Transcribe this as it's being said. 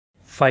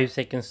5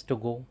 seconds to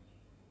go.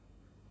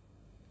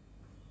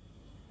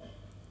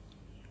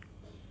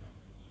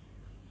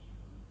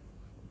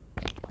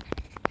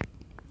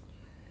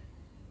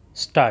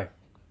 Start.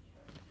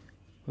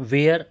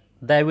 Where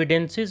the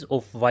evidences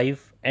of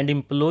wife and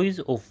employees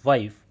of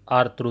wife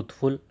are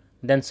truthful,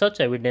 then such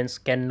evidence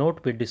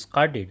cannot be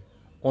discarded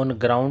on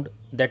ground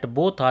that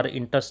both are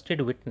interested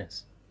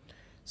witness.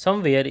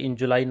 Somewhere in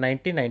July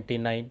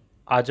 1999,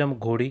 Ajam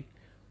Ghori,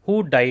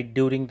 who died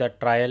during the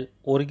trial,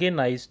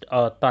 organized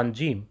a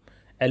tanjim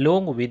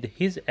along with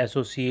his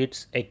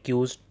associates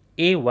accused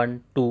A1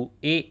 to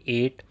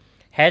A8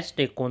 hatched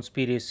a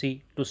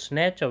conspiracy to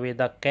snatch away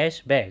the cash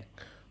bag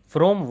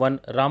from one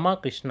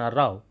Ramakrishna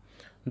Rao,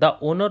 the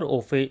owner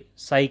of a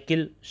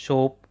cycle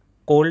shop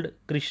called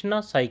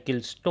Krishna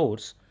Cycle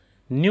Stores,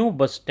 New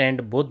Bus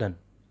Stand, Bodhan.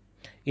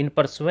 In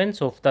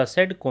pursuance of the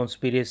said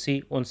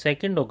conspiracy on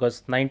 2nd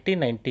August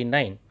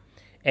 1999,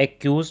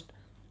 accused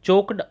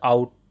chalked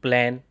out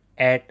plan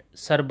at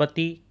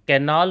Sarbati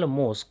Canal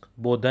Mosque,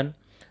 Bodhan,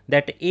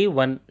 that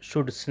A1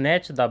 should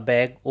snatch the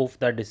bag of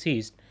the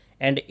deceased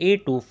and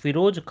A2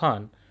 Firoz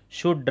Khan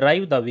should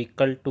drive the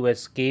vehicle to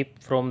escape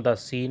from the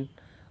scene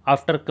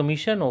after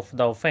commission of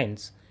the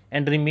offence,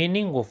 and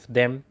remaining of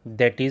them,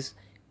 that is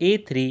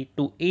A3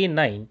 to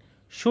A9,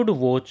 should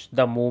watch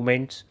the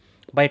movements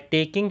by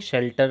taking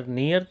shelter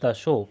near the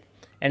shop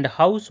and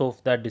house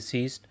of the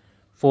deceased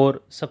for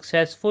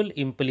successful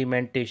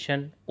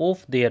implementation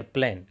of their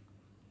plan.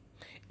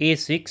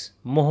 A6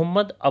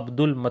 Muhammad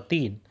Abdul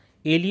Mateen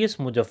alias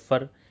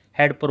Muzaffar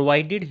had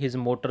provided his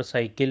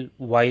motorcycle,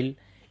 while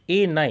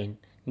A9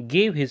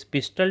 gave his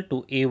pistol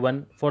to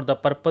A1 for the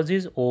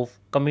purposes of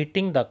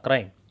committing the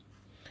crime.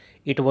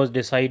 It was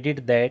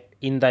decided that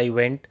in the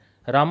event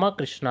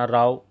Ramakrishna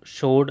Rao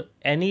showed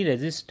any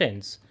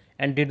resistance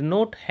and did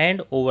not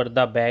hand over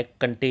the bag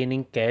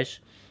containing cash,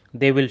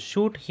 they will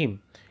shoot him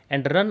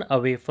and run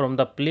away from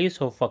the place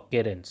of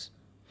occurrence.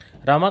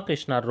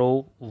 Ramakrishna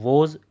Rao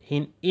was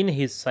in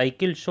his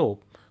cycle shop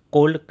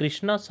called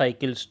Krishna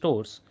Cycle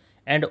Stores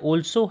and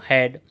also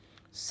had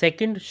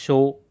second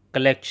show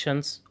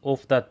collections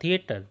of the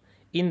theatre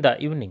in the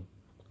evening.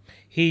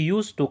 He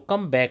used to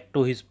come back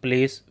to his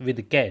place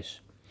with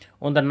cash.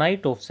 On the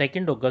night of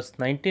 2nd August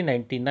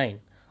 1999,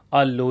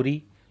 a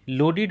lorry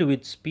loaded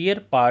with spare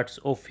parts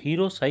of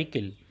Hero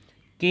Cycle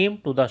came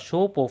to the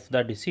shop of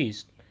the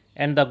deceased,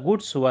 and the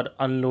goods were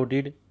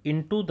unloaded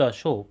into the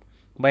shop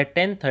by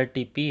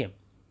 10:30 p.m.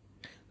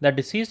 The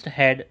deceased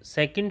had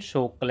second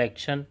show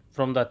collection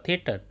from the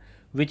theatre,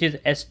 which is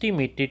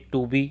estimated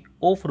to be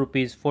of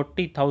rupees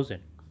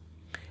 40,000.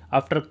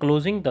 After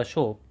closing the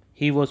shop,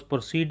 he was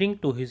proceeding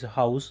to his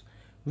house,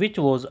 which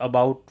was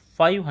about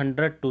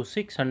 500 to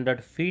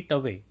 600 feet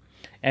away,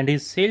 and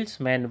his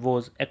salesman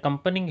was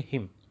accompanying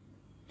him.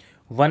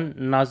 One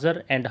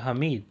Nazar and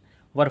Hamid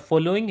were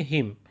following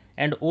him,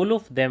 and all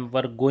of them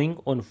were going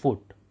on foot.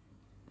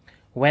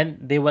 When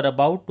they were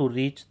about to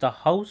reach the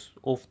house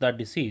of the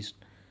deceased,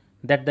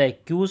 that the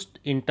accused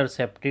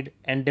intercepted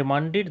and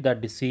demanded the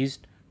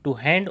deceased to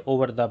hand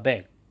over the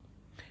bag.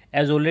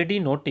 As already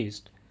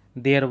noticed,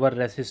 there were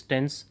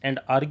resistance and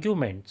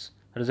arguments.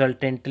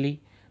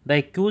 Resultantly, the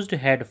accused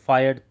had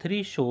fired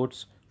 3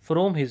 shots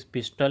from his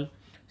pistol,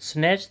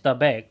 snatched the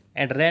bag,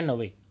 and ran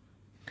away.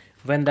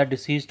 When the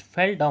deceased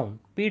fell down,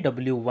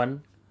 PW1,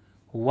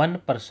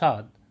 one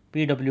Prasad,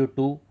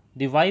 PW2,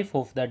 the wife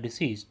of the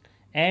deceased,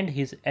 and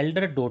his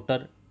elder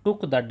daughter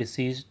took the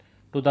deceased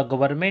to the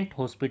government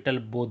hospital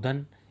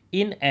Bodhan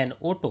in an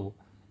auto,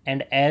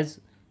 and as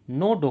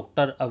no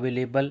doctor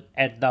available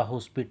at the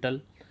hospital,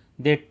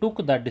 they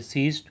took the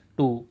deceased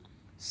to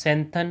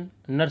Santhan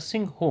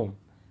Nursing Home,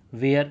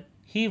 where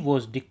he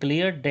was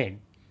declared dead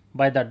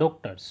by the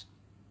doctors.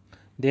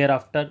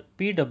 Thereafter,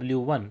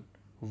 PW1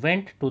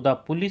 went to the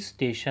police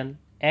station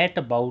at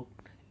about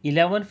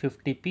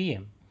 11:50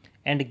 p.m.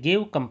 and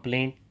gave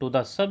complaint to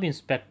the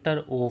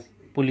sub-inspector of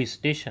police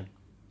station.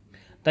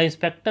 The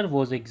inspector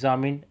was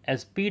examined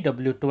as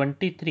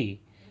PW23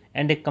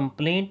 and a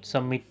complaint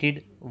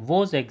submitted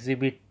was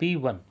Exhibit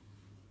P1.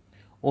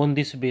 On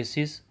this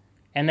basis,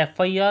 an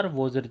FIR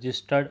was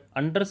registered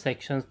under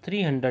sections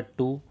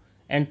 302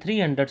 and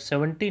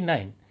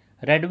 379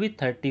 read with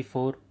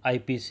 34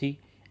 IPC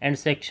and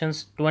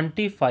sections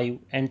 25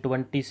 and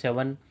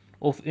 27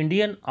 of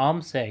Indian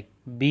Arms Act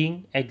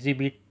being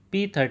Exhibit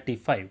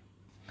P35.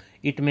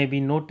 It may be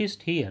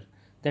noticed here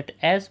that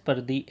as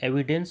per the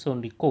evidence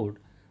on record,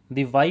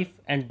 the wife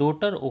and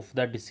daughter of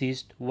the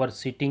deceased were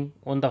sitting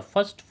on the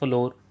first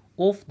floor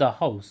of the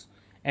house,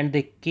 and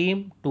they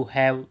came to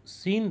have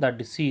seen the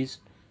deceased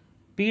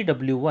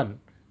PW1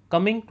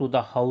 coming to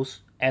the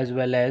house as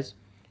well as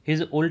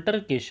his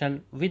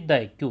altercation with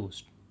the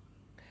accused.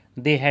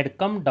 They had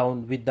come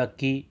down with the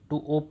key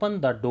to open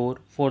the door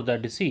for the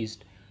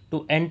deceased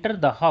to enter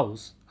the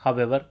house.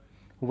 However,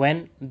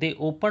 when they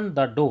opened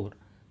the door,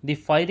 the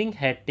firing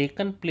had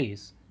taken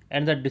place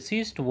and the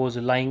deceased was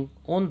lying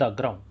on the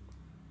ground.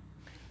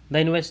 The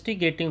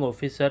investigating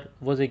officer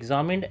was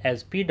examined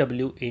as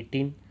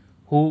PW18,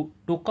 who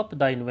took up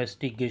the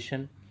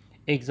investigation,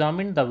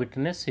 examined the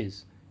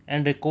witnesses,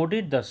 and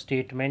recorded the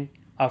statement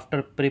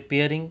after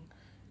preparing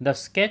the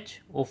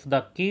sketch of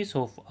the case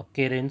of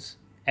occurrence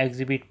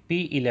Exhibit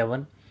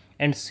P11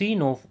 and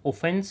scene of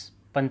offence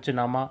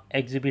Panchanama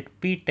Exhibit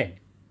P10.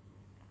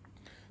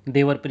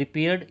 They were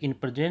prepared in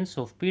presence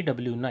of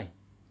PW9.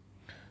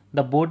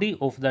 The body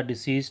of the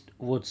deceased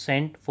was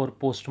sent for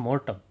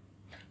post-mortem.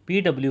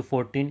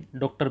 PW14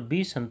 Dr.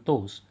 B.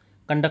 Santosh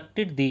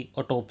conducted the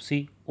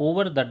autopsy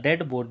over the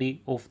dead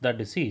body of the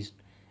deceased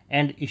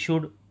and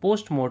issued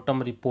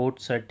post-mortem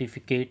report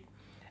certificate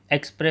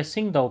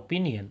expressing the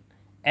opinion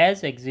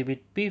as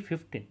Exhibit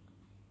P15.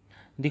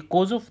 The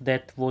cause of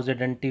death was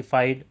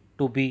identified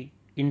to be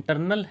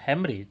internal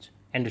hemorrhage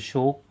and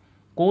shock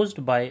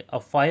caused by a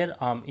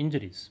firearm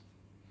injuries.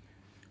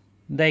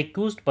 The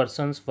accused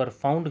persons were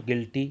found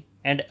guilty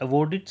and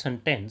awarded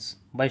sentence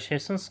by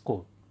Sessions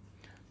Court.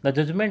 The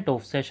judgment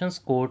of Sessions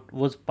Court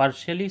was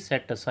partially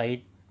set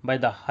aside by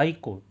the High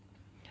Court.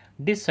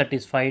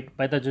 Dissatisfied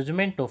by the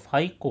judgment of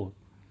High Court,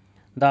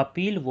 the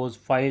appeal was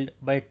filed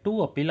by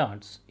two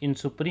appellants in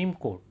Supreme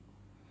Court.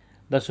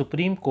 The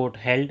Supreme Court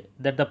held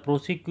that the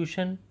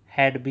prosecution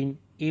had been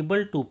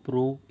able to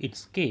prove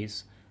its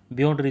case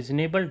beyond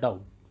reasonable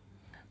doubt.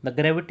 The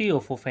gravity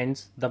of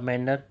offence, the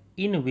manner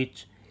in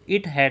which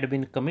it had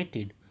been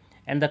committed,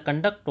 and the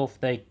conduct of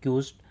the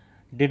accused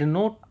did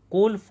not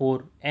call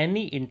for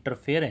any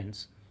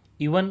interference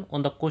even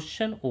on the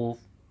question of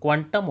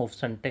quantum of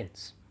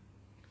sentence.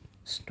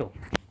 Stop.